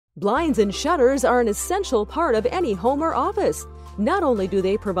Blinds and shutters are an essential part of any home or office. Not only do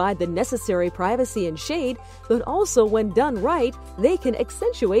they provide the necessary privacy and shade, but also when done right, they can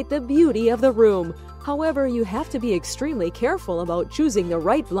accentuate the beauty of the room. However, you have to be extremely careful about choosing the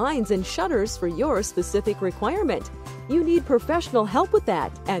right blinds and shutters for your specific requirement. You need professional help with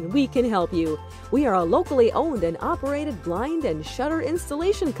that, and we can help you. We are a locally owned and operated blind and shutter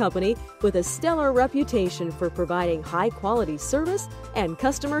installation company with a stellar reputation for providing high-quality service and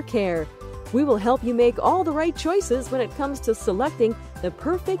customer care. We will help you make all the right choices when it comes to selecting the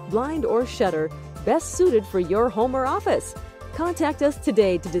perfect blind or shutter best suited for your home or office. Contact us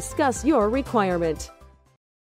today to discuss your requirement.